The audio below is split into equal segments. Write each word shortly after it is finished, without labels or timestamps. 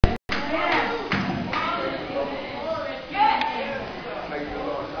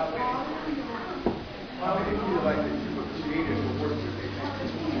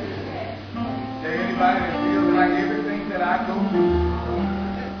I go through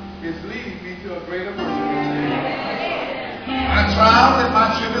is leading me to a greater worship experience. My trials and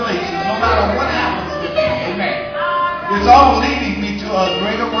my tribulations, no matter what happens to me, amen, it's all leading me to a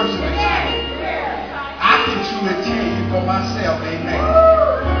greater worship experience. I can truly tell you for myself, amen,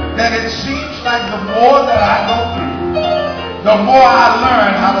 that it seems like the more that I go through, the more I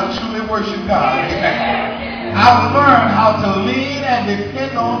learn how to truly worship God, amen. I've learned how to lean and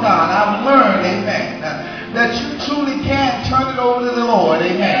depend on God. I've learned, amen, that you truly can turn it over to the Lord,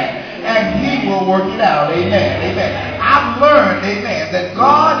 amen, and He will work it out, amen, amen. I've learned, amen, that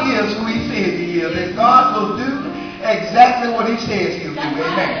God is who He says He is, and God will do exactly what He says He'll do,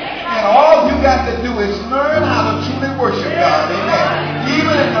 amen. And all you got to do is learn how to truly worship God, amen.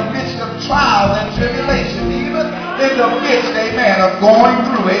 Even in the midst of trials and tribulations, even in the midst, amen, of going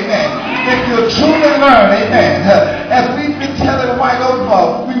through, amen. If you truly learn, amen, as we've been telling White Oak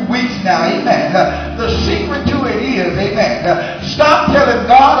for a few weeks now, amen, the secret to it is, amen, stop telling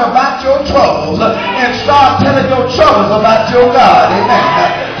God about your troubles and start telling your troubles about your God,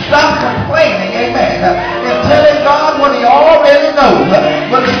 amen. Stop complaining, amen, and telling God what He already knows,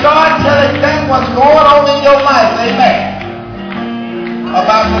 but start telling them what's going on in your life, amen,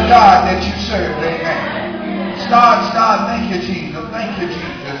 about the God that you serve, amen. Start, thank you, Jesus,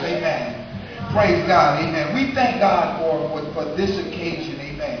 amen. Praise God, amen. We thank God for this occasion,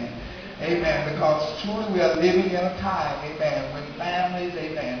 amen. Amen, because truly we are living in a time, amen, when families,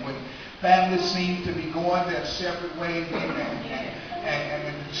 amen, when families seem to be going their separate ways, amen. And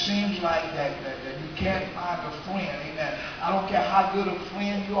it seems like that you can't find a friend, amen. I don't care how good a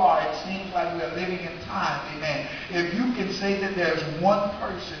friend you are, it seems like we're living in time, amen. If you can say that there's one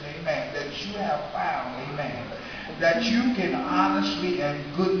person, amen, that you have found, amen, that you can honestly and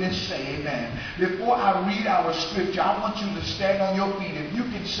goodness say, amen. Before I read our scripture, I want you to stand on your feet. If you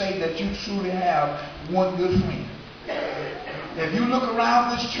can say that you truly have one good friend. If you look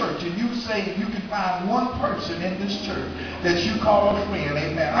around this church and you say you can find one person in this church that you call a friend,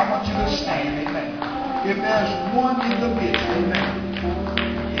 amen, I want you to stand, amen. If there's one in the midst, amen,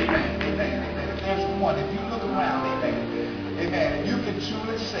 amen. If there's one, if you look around, amen, and you can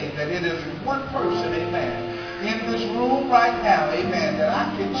truly say that it is one person, amen, in this room right now, amen, that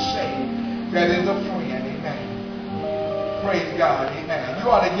I can say that is a friend, amen. Praise God, amen. You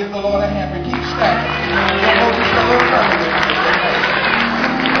ought to give the Lord a hand, but keep standing. Don't go just a little further, amen.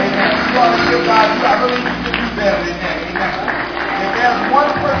 Amen. You ought to give God, I believe you can do better than that, amen. If there's one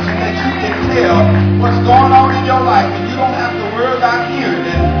person that you can tell what's going on in your life, and you don't have to worry about hearing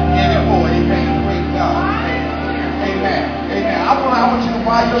it anymore, amen. Praise God, amen. Amen. I want you to,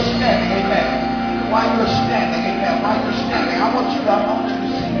 while you're standing, amen. While you're standing, amen. While you're standing, I want you to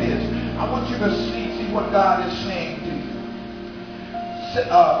see this. I want you to see what God is saying to you.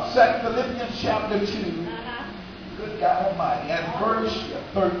 Philippians chapter 2, good God Almighty, and verse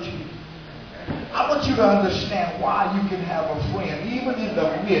 13. I want you to understand why you can have a friend, even in the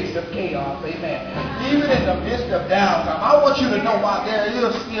midst of chaos, amen. Even in the midst of downtime. I want you to know why there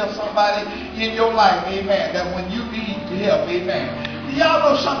is still somebody in your life, amen, that when you need help, amen. Y'all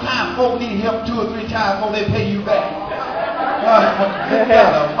know sometimes folk need help 2 or 3 times before they pay you back. Good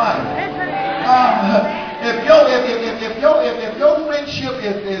God Almighty. If your friendship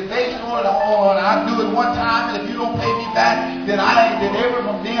is based on I do it one time, and if you don't pay me back, then I ain't did ever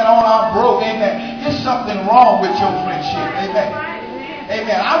from then on I'm broke, amen. There's something wrong with your friendship, amen.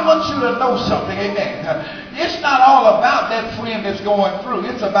 Amen. I want you to know something, amen. It's not all about that friend that's going through.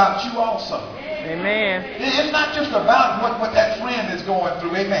 It's about you also. Amen. It's not just about what that friend is going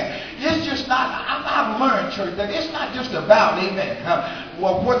through, amen. It's just not, I've learned, church, that it's not just about, amen,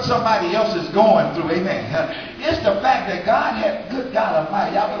 what somebody else is going through, amen. It's the fact that God had, good God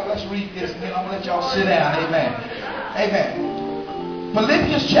Almighty, y'all, let's read this, and then I'm going to let y'all sit down, amen. Amen.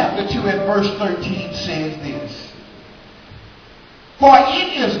 Philippians chapter 2 and verse 13 says this. For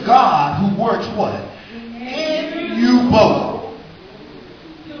it is God who works what? In you both.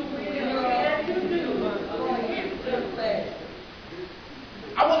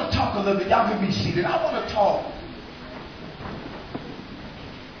 I want to talk a little bit. Y'all can be seated. I want to talk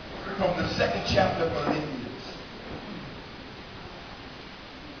from the 2nd chapter of Philippians.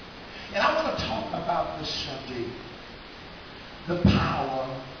 And I want to talk about the subject, the power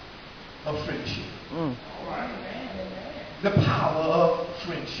of friendship. The power of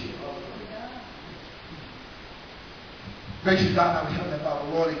friendship. Gracious God, our Heavenly Father,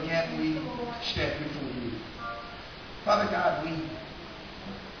 Lord, again we stand before you. Father God, we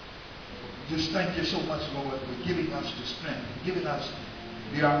just thank you so much, Lord, for giving us the strength, and giving us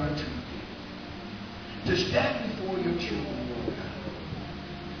the opportunity to stand before your children, Lord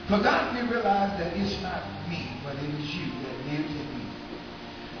God. For God, we realize that it's not me, but it is you that lives in me.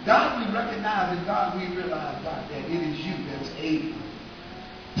 God, we recognize, and God, we realize, God, that it is you that's able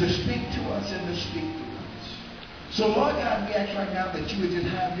to speak to us and to speak to us. So, Lord God, we ask right now that you would just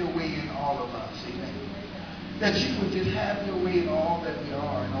have your way in all of us. Amen. That you would just have your way in all that we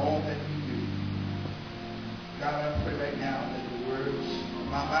are and all that we do. God, I pray right now that the words of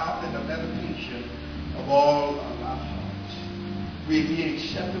my mouth and the meditation of all of our hearts will be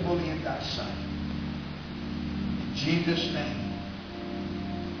acceptable in thy sight. In Jesus' name,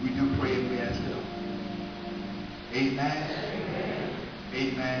 we do pray and we ask it all. Amen.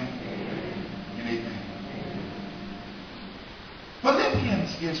 Amen. And amen.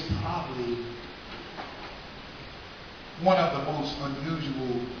 Philippians is probably one of the most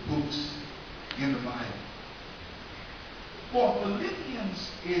unusual books in the Bible. For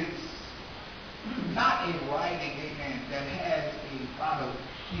Philippians is not a writing, amen, that has a lot of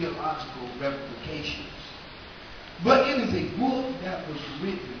theological ramifications. But it is a book that was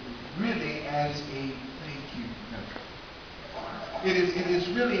written really as a thank you note. It is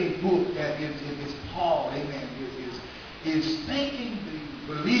really a book that is Paul, amen, is thanking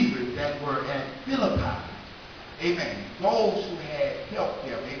the believers that were at Philippi, amen, those who had helped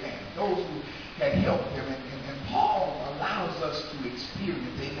them, amen, those who had helped them. And Paul allows us to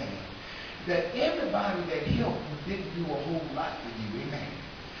experience, amen, that everybody that helped you didn't do a whole lot for you, amen.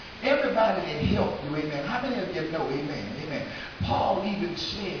 Everybody that helped you, amen. How many of you know, amen, amen. Paul even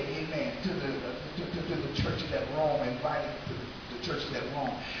said, amen, to the churches at Rome, invited to the churches at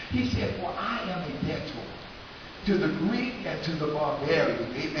Rome. He said, for I am a debtor to the Greek and to the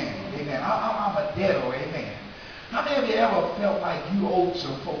barbarian, amen, amen. I'm a debtor, amen. How many of you ever felt like you owed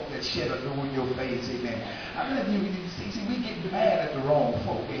some folk that shed a door in your face, amen? How many of you, see, we get mad at the wrong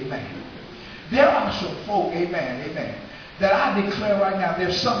folk, amen. There are some folk, amen, amen, that I declare right now,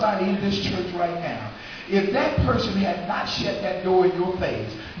 there's somebody in this church right now. If that person had not shut that door in your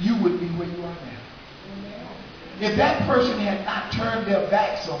face, you would be where you are now. If that person had not turned their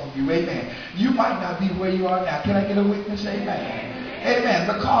backs on you, amen, you might not be where you are now. Can I get a witness? Amen. Amen.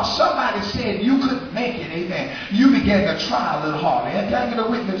 Because somebody said you couldn't make it, amen, you began to try a little harder. Can I get a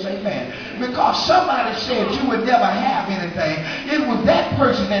witness? Amen. Because somebody said you would never have anything. It was that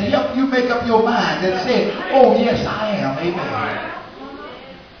person that helped you make up your mind that said, oh yes, I am. Amen.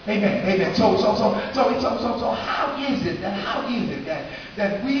 Amen. Amen. So how is it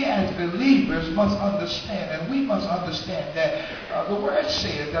that we as believers must understand, and we must understand that the word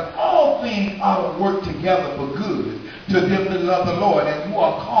says that all things ought to work together for good to them that love the Lord and who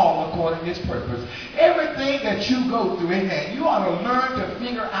are called according to his purpose. Everything that you go through, amen, you ought to learn to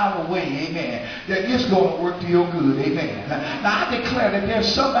figure out a way, amen, that it's going to work to your good, amen. Now I declare that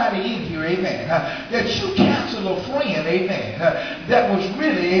there's somebody in here, amen, that you cancel a friend, amen, that was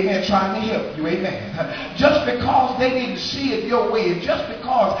really, amen, trying to help you, amen. Just because they didn't see it your way, and just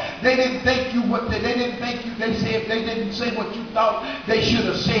because they didn't think you what they didn't think you, they said they didn't say what you thought they should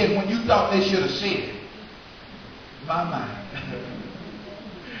have said when you thought they should have said it. My mind.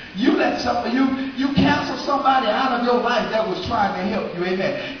 You let somebody, you cancel somebody out of your life that was trying to help you,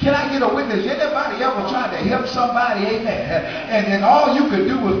 amen. Can I get a witness? Anybody ever tried to help somebody, amen, and all you could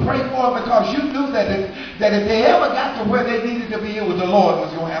do was pray for them because you knew that if they ever got to where they needed to be, it was the Lord was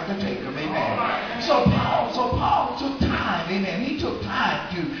going to have to take them, amen. So Paul took time, amen. He took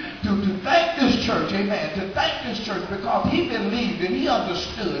time to thank this church, amen, to thank this church because he believed and he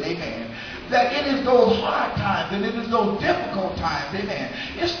understood, amen, that it is those hard times and it is those difficult times, amen.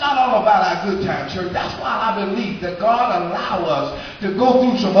 It's not all about our good times, church. That's why I believe that God allows us to go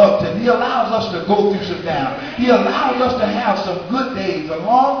through some ups and he allows us to go through some downs. He allows us to have some good days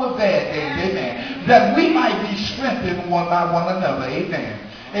along with bad days, amen, that we might be strengthened one by one another, amen.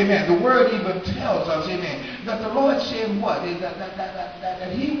 Amen. The word even tells us, amen, that the Lord said what?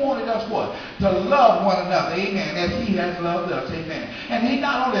 That he wanted us what? To love one another, amen, as he has loved us, amen. And he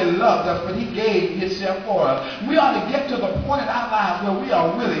not only loved us, but he gave himself for us. We ought to get to the point in our lives where we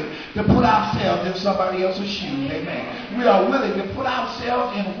are willing to put ourselves in somebody else's shoes, amen. We are willing to put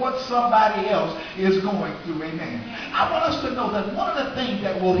ourselves in what somebody else is going through, amen. I want us to know that one of the things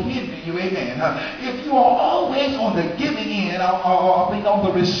that will hinder you, amen, if you are always on the giving end or on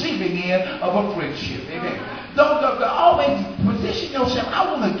the receiving end of a friendship, amen. Don't always position yourself,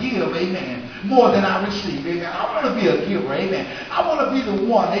 I want to give, amen, more than I receive, amen. I want to be a giver, amen. I want to be the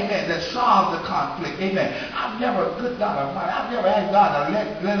one, amen, that solves the conflict, amen. I've never, good God Almighty, I've never asked God to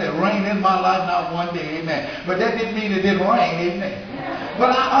let it rain in my life, not one day, amen. But that didn't mean it didn't rain, amen.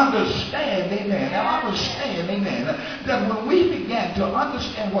 But I understand, amen, that when we began to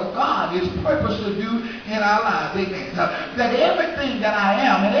understand what God is purposed to do in our lives, amen, that everything that I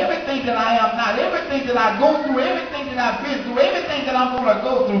am and everything that I am not, everything that I go through, everything that I've been through, everything that I'm going to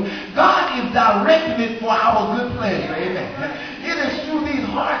go through, God is directing it for our good pleasure, amen. It is through these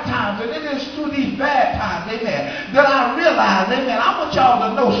hard times and it is through these bad times, amen, that I realize, amen, I want y'all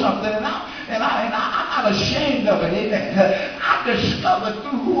to know something, and I'm not ashamed of it, amen. I discovered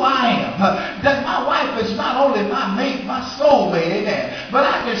through who I am that my wife is not only my mate, my soulmate, amen, but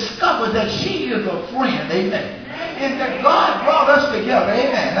I discovered that she is a friend, amen. And that God brought us together,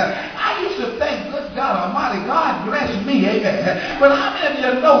 amen. I used to think, good God Almighty, God bless me, amen. But how many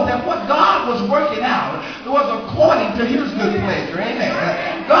of you know that what God was working out was according to his good pleasure,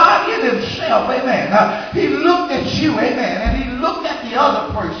 amen. God in himself, amen, he looked at you, amen, and he looked at the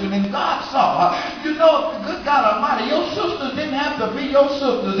other person, and God saw, you know, good God Almighty, your sisters didn't have to be your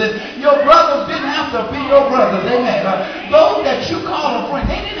sisters, and your brothers didn't have to be your brothers, amen. Those that you call a friend,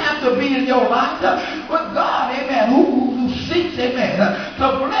 they didn't have to be in your life, but God, amen, who seeks, amen, to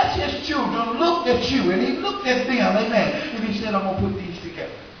bless his children, looked at you, and he looked at them, amen, and he said, I'm going to put these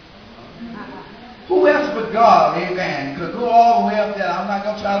together. Who else but God, amen, could go all the way up there? I'm not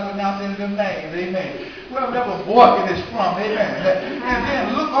going to try to pronounce any of them names, amen. Wherever Morgan is from, amen. And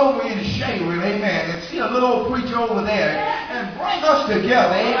then look over in Sharon, amen, and see a little old preacher over there, and bring us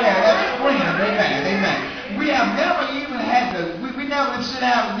together, amen, as friends, amen, amen. We have never even had to, we never sit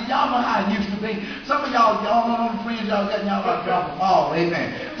down, y'all know how it used to be. Some of y'all don't know the friends y'all got, y'all got to drop them all,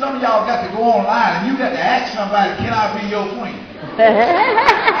 amen. Some of y'all got to go online, and you got to ask somebody, can I be your friend?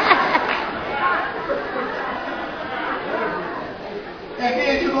 And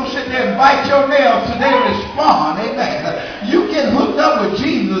then you're going to sit there and bite your nails till they respond. Amen. You get hooked up with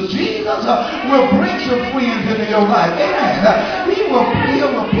Jesus. Jesus will bring some friends into your life. Amen. He will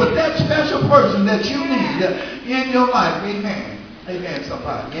put that special person that you need in your life. Amen. Amen,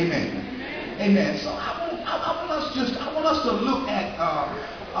 somebody. Amen. Amen. So I want us to look at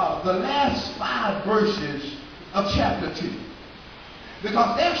the last 5 verses of chapter 2.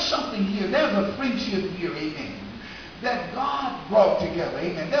 Because there's something here. There's a friendship here. Amen. That God brought together,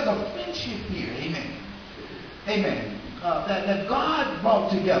 amen. There's a friendship here, amen. Amen. That God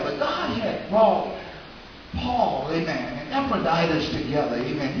brought together. God had brought Paul, amen, and Epaphroditus together,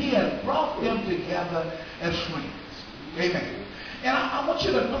 amen. He had brought them together as friends, amen. And I want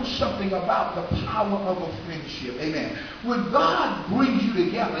you to know something about the power of a friendship, amen. When God brings you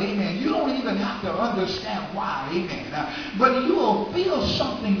together, amen, you don't even have to understand why, amen. But you will feel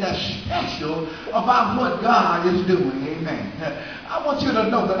something that's special about what God is doing, amen. I want you to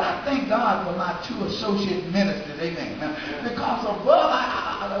know that I thank God for my 2 associate ministers, amen. Because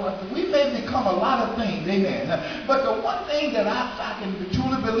we may become a lot of things, amen. But the one thing that I can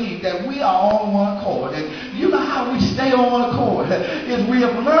truly believe that we are on one accord. And you know how we stay on one accord is we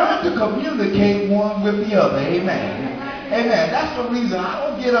have learned to communicate one with the other, amen. Amen. That's the reason I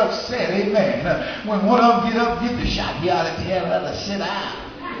don't get upset, amen. When one of them get the shot, you ought to tell her to sit down.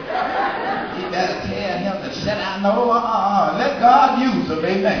 You better tell him to sit down. No, let God use them,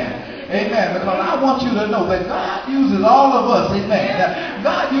 amen. Amen. Because I want you to know that God uses all of us, amen.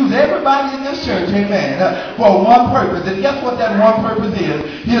 God uses everybody in this church, amen, for one purpose. And guess what that one purpose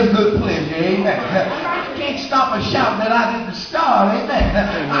is? His good pleasure, amen. I can't stop a shout that I didn't start, amen.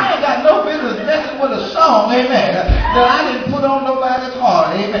 I ain't got no business messing with a song, amen, that I didn't put on nobody's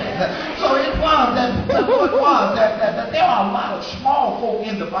heart, amen. So it was that there are a lot of small folk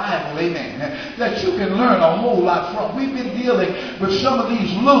in the Bible, amen, that you can learn a whole lot from. We've been dealing with some of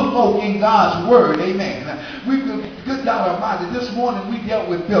these little folk in God's word, amen. Good God Almighty, this morning we dealt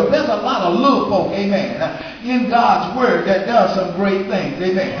with Bill. There's a lot of little folk, amen, in God's word that does some great things,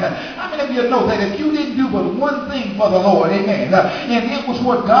 amen. How many of you know that if you didn't do but one thing for the Lord, amen, and it was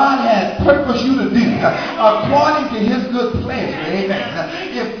what God had purposed you to do according to his good pleasure, amen.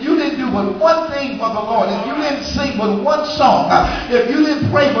 If you didn't do but one thing for the Lord, if you didn't sing but one song, if you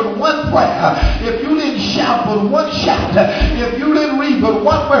didn't pray but one prayer, if you didn't shout but one shout, if you didn't read but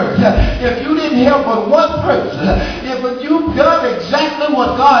one verse, if you didn't help but one person, if you've done exactly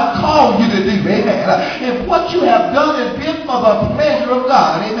what God called you to do, amen, if what you have done has been for the pleasure of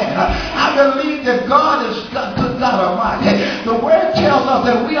God, amen, I believe that God is good God Almighty. The word tells us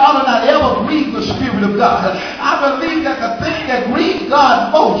that we ought to not ever grieve the Spirit of God. I believe that the thing that grieves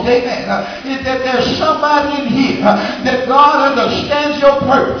God most, amen, is that there's somebody in here that God understands your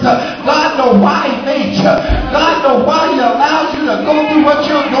purpose. God knows why He made you. God knows why He allows you to go through what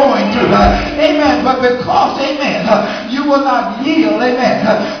you're going through. Amen. But because, amen, you will not yield, amen.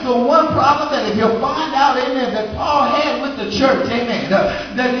 The one problem that if you find out, amen, that Paul had with the church, amen,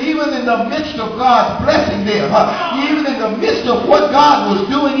 that even in the midst of God's blessing them, even in the midst of what God was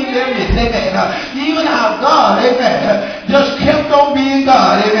doing in their midst, amen, even how God, amen, just kept on being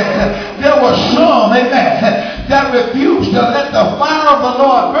God, amen. There were some, amen, that refused to let the fire of the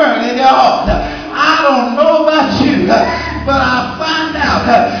Lord burn in their heart. I don't know about you, but I find out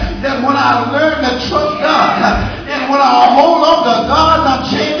that when I learn to trust God, and when I hold on to God's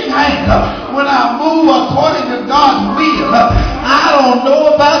unchanging hand, when I move according to God's will, I don't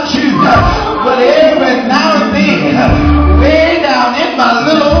know about you, but every now and then, way down in my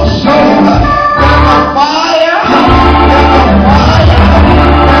little soul, there's a fire, there's a fire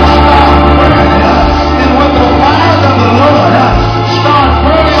that starts burning. And when the fire of the Lord starts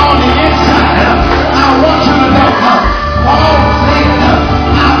burning on the inside, I want you to know, Paul said,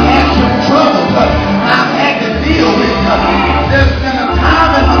 I've had some troubles I've had to deal with. There's been a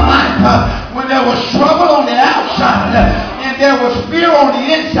time in my life when there was trouble on the outside and there was fear on the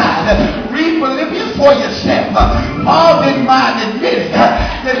inside. Read Philippians for yourself. Paul didn't mind admitting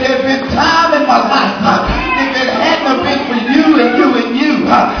that there's been time in my life, if it hadn't have been for you and you and you,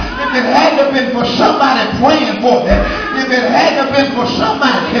 if it hadn't have been for somebody praying for me, if it hadn't have been for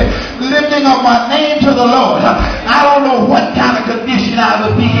somebody lifting up my name to the Lord, I don't know what kind of condition I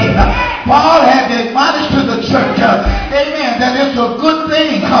would be in. Paul had to admonish to the church, amen, that it's a good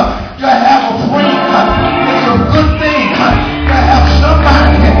thing to have a friend. It's a good thing to have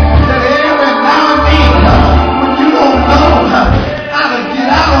somebody that every now and then, when you don't know how to get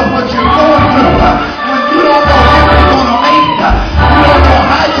out of what you're going through, when you don't know how you're going to make it, you don't know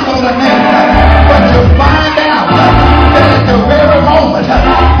how you're going to make it, but you find out that at the very moment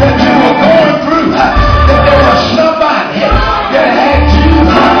that you were going through, that there was somebody that had you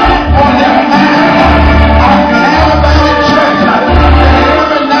on their mind. I'm glad about it, church, that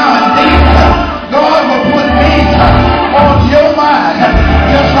every now and then God will put me on your mind,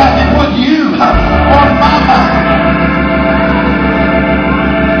 just like He put you on my mind.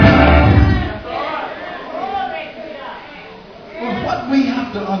 But what we have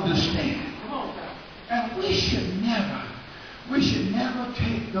to understand, and we should never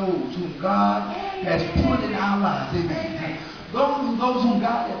take those whom God has put in our lives, amen, those whom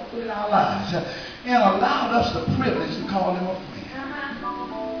God has put in our lives and allowed us the privilege to call them a friend.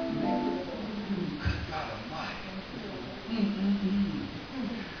 Good God Almighty.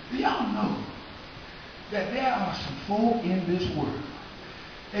 Do y'all know that there are some folk in this world,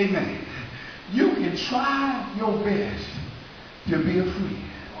 amen, you can try your best to be a friend.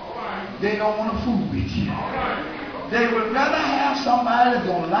 They don't want to fool with you. They would rather have somebody that's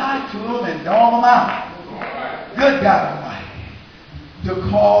going to lie to them and dog them out. Good God Almighty. To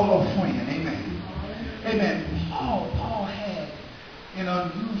call a friend. Amen. Amen. Paul had an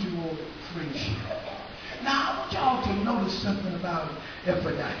unusual friendship. Now, I want y'all to notice something about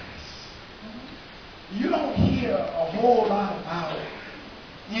Epaphroditus. You don't hear a whole lot about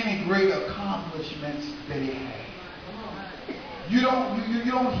any great accomplishments that he had. You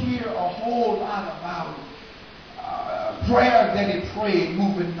don't hear a whole lot about prayers that he prayed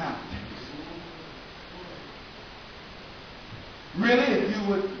moving mountains. Really, if you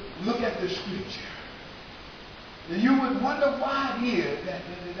would look at the scripture, you would wonder why it is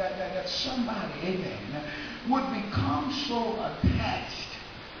that somebody, amen, would become so attached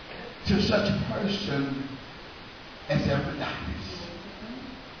to such a person as Epaphroditus.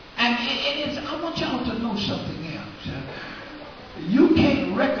 And it is, I want y'all to know something else. You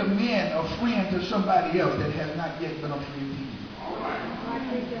can't recommend a friend to somebody else that has not yet been a friend to you.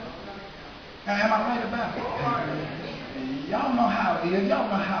 Now, am I right about it? Y'all know how it is. Y'all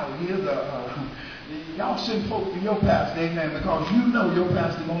know how it is. Y'all send folk to your pastor, amen, because you know your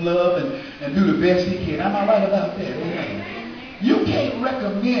pastor going to love and do the best he can. Am I right about that? Amen. You can't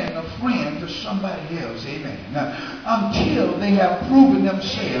recommend a friend to somebody else, amen, until they have proven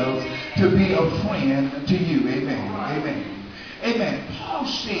themselves to be a friend to you, amen, amen. Amen. Paul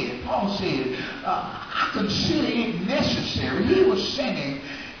said, I consider it necessary. He was sending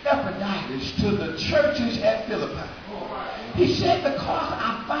Epaphroditus to the churches at Philippi. He said, because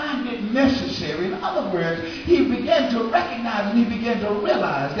I find it necessary. In other words, he began to recognize and he began to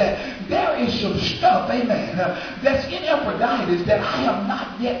realize that there is some stuff, amen, that's in Epaphroditus that I have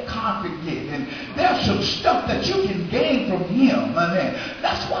not yet conquered yet. And there's some stuff that you can gain from him, amen.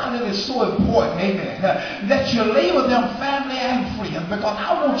 That's why it is so important, amen, that you label them family and friends, because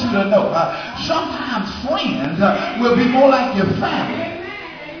I want you to know, sometimes friends will be more like your family.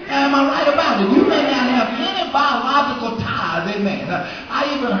 Am I right about it? You may not have any biological ties, amen. I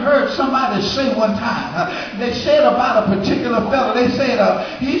even heard somebody say one time, they said about a particular fellow, they said,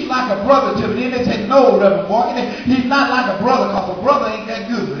 he's like a brother to me. Then they said, no, Reverend Boy, he's not like a brother, because a brother ain't that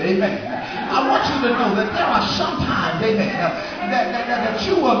good, amen. I want you to know that there are sometimes, amen, that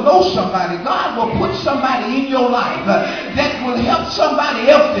you will know somebody. God will put somebody in your life that will help somebody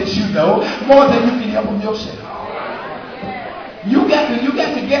else that you know more than you can help them yourself. You got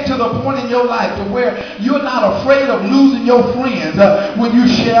to get to the point in your life to where you're not afraid of losing your friends when you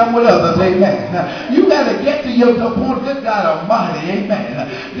share with others, amen. You got to get to the point, good God Almighty,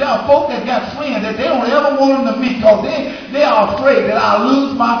 amen. There are folk that got friends that they don't ever want them to meet because they are afraid that I'll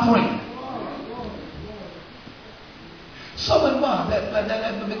lose my friend. So it was that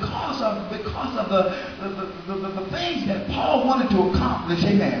because of the things that Paul wanted to accomplish,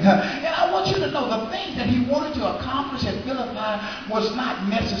 amen. And I want you to know the things that he wanted to accomplish at Philippi was not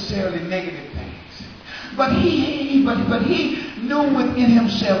necessarily negative things. But he knew within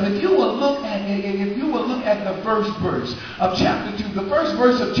himself. If you will look at the first verse of chapter 2, the first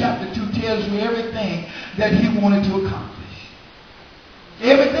verse of chapter 2 tells you everything that he wanted to accomplish.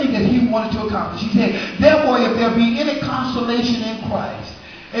 Everything that he wanted to accomplish. He said, therefore, if there be any consolation in Christ,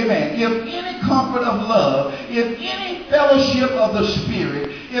 amen, if any comfort of love, if any fellowship of the Spirit,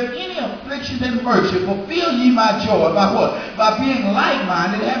 if any affliction and mercy, fulfill ye my joy by what? By being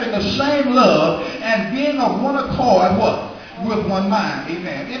like-minded, having the same love, and being of one accord, what? With one mind,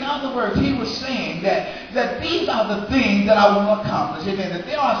 amen. In other words, he was saying that these are the things that I want to accomplish, amen. That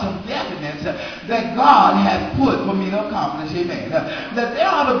there are some definites that God has put for me to accomplish, amen. That there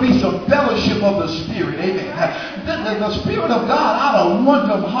ought to be some fellowship of the Spirit, amen. The Spirit of God ought to want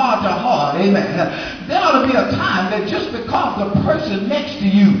them heart to heart, amen. There ought to be a time that just because the person next to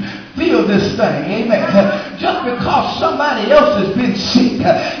you feel this thing, amen. Just because somebody else has been sick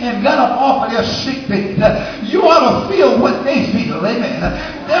and got up off of their sick bed, you ought to feel what they feel, amen.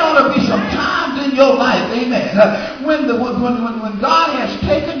 There ought to be some times in your life, amen, when God has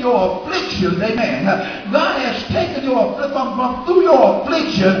taken your afflictions, amen. God has taken your through your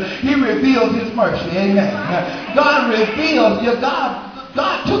affliction, he reveals his mercy, amen. God reveals your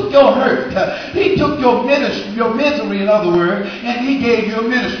God took your hurt. He took your ministry, your misery, in other words, and he gave you a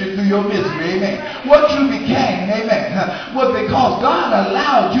ministry through your misery. Amen. What you became, amen, was because God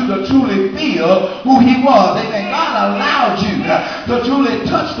allowed you to truly feel who he was. Amen. God allowed you to truly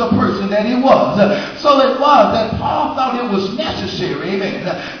touch the person that he was. So it was that Paul thought it was necessary, amen,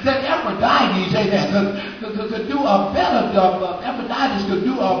 that Epaphroditus, amen, could do a better job. Epaphroditus could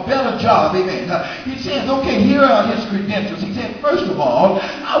do a better job, amen. He says, okay, here are his credentials. He said, first of all,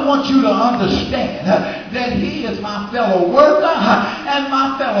 I want you to understand that he is my fellow worker and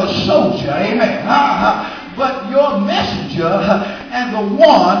my fellow soldier. Amen. But your messenger and the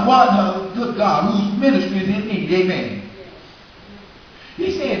one, good God, whose ministry is in need. Amen.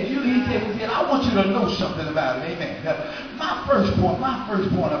 He said, I want you to know something about it. Amen. My first point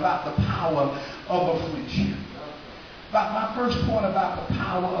about the power of a friendship. My first point about the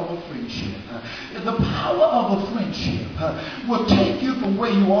power of a friendship. The power of a friendship will take you from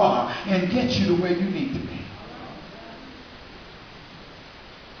where you are and get you to where you need to be.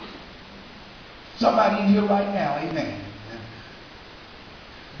 Somebody in here right now, amen.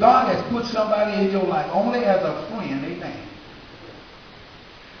 God has put somebody in your life only as a friend, amen.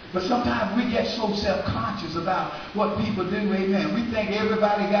 But sometimes we get so self-conscious about what people do, amen. We think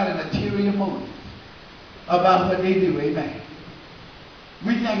everybody got an ulterior motive about what they do, amen.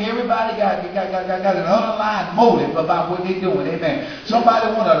 We think everybody got an underlying motive about what they're doing, amen. Somebody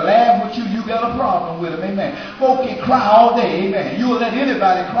want to laugh with you, you got a problem with them, amen. Folk can cry all day, amen. You'll let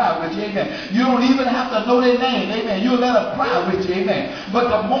anybody cry with you, amen. You don't even have to know their name, amen. You'll let them cry with you, amen.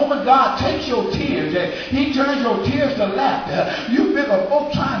 But the moment God takes your tears, he turns your tears to laughter, you figure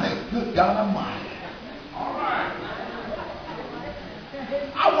folk trying to, good God Almighty. All right.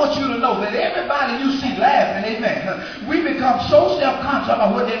 I want you to know that everybody you see laughing, amen, we become so self-conscious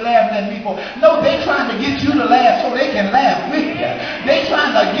about what they're laughing at me for. No, they're trying to get you to laugh so they can laugh with you. They're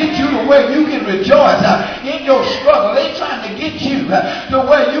trying to get you to where you can rejoice in your struggle. They're trying to get you to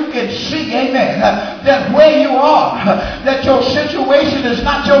where you can see, amen, that where you are, that your situation is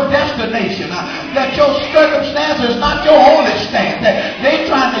not your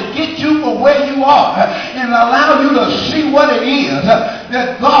see what it is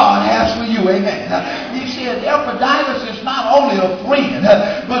that God has for you. Amen. He said Epaphroditus is not only a friend,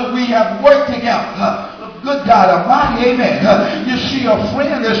 but we have worked together. Good God Almighty, amen. You see, a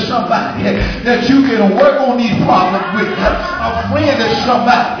friend is somebody that you can work on these problems with. A friend is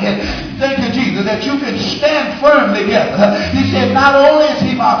somebody, thank you, Jesus, that you can stand firm together. He said, not only is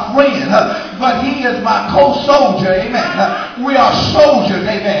he my friend, but he is my co-soldier, amen. We are soldiers,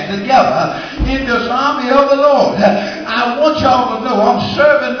 amen, together in this army of the Lord. I want y'all to know, I'm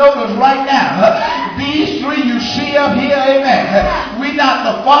serving notice right now. These three you see up here, amen. We not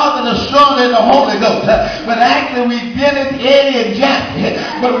the Father, the Son, and the Holy Ghost. But actually we've been in Eddie and Jackie.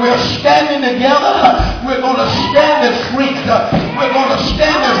 But we're standing together. We're going to stand as friends. We're going to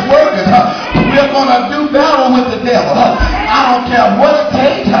stand as workers. We're going to do battle with the devil. I don't care what it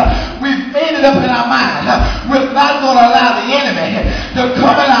takes. We've made it up in our mind. We're not going to allow the enemy to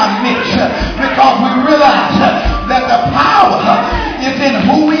come in our midst. Because we realize that the power is in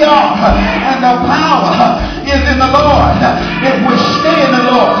who we are. And the power is in the Lord. If we stay in the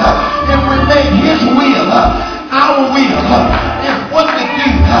Lord, if we make his will our will, if what we do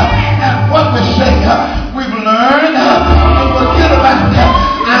and what we say we've learned to forget about it.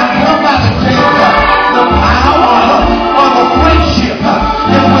 I come by to tell you the power of a friendship.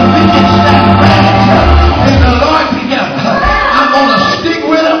 If we can stand right in the Lord together, I'm going to stick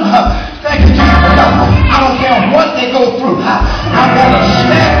with them. Thank you, Jesus. I don't care what they go through. I'm going to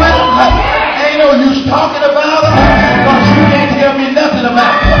stand with them. Ain't no use talking about them, because you can't tell me nothing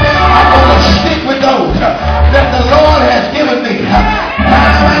about them. I'm going to stick with those that the Lord has given me. Time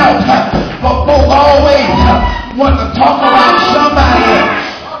out for folk always want to talk about somebody else.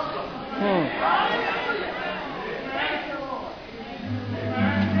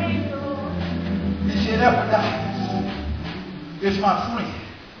 He said, Epaphroditus is my friend,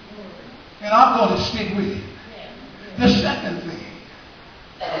 and I'm going to stick with him. The second thing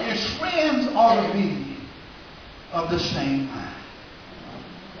is friends ought to be of the same mind.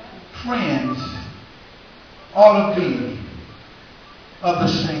 Friends ought to be of the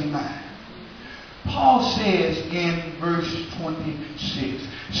same mind. Paul says in verse 26,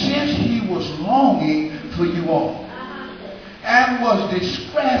 since he was longing for you all and was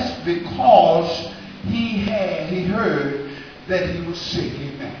distressed because he heard that he was sick.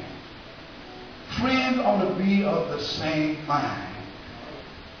 Amen. Friends ought to be of the same mind.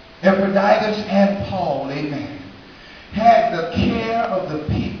 Epaphroditus and Paul, amen, had the care of the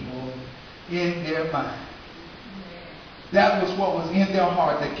people in their mind. That was what was in their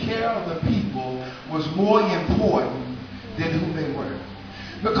heart. The care of the people was more important than who they were.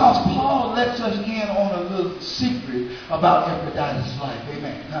 Because Paul lets us in on a little secret about Epaphroditus' life.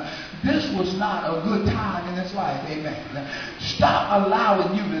 Amen. This was not a good time in his life. Amen. Stop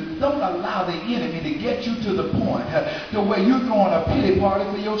allowing don't allow the enemy to get you to the point to where you're throwing a pity party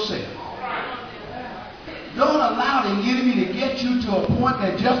for yourself. Don't allow the enemy to get you to a point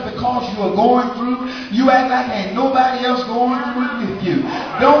that just because you are going through, you act like ain't nobody else going through it with you.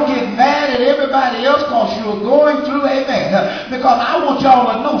 Don't get mad at everybody else because you are going through, amen. Because I want y'all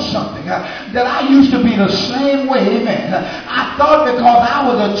to know something, that I used to be the same way, amen. I thought because I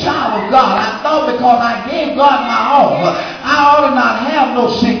was a child of God, I thought because I gave God my all, I ought to not have no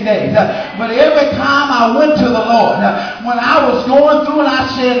sick days. But every time I went to the Lord, when I was going through and I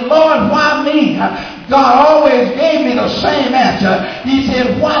said, Lord, why me? God always gave me the same answer. He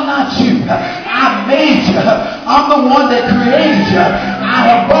said, why not you? I made you. I'm the one that created you.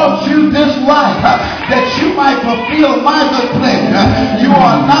 I have brought you this life that you might fulfill my good pleasure. You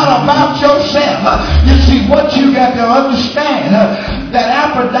are not about yourself. You see, what you got to understand, that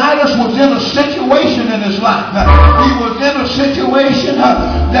Epaphroditus was in a situation in his life. He was in a situation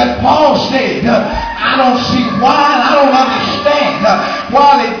that Paul said, I don't see why, and I don't understand why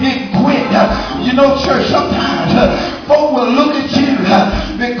they didn't quit. You know, church, sometimes folk will look at you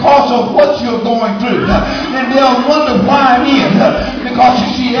because of what you're going through, and they'll wonder why it is. Because you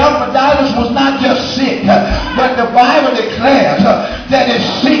see, Epaphroditus was not just sick, but the Bible declares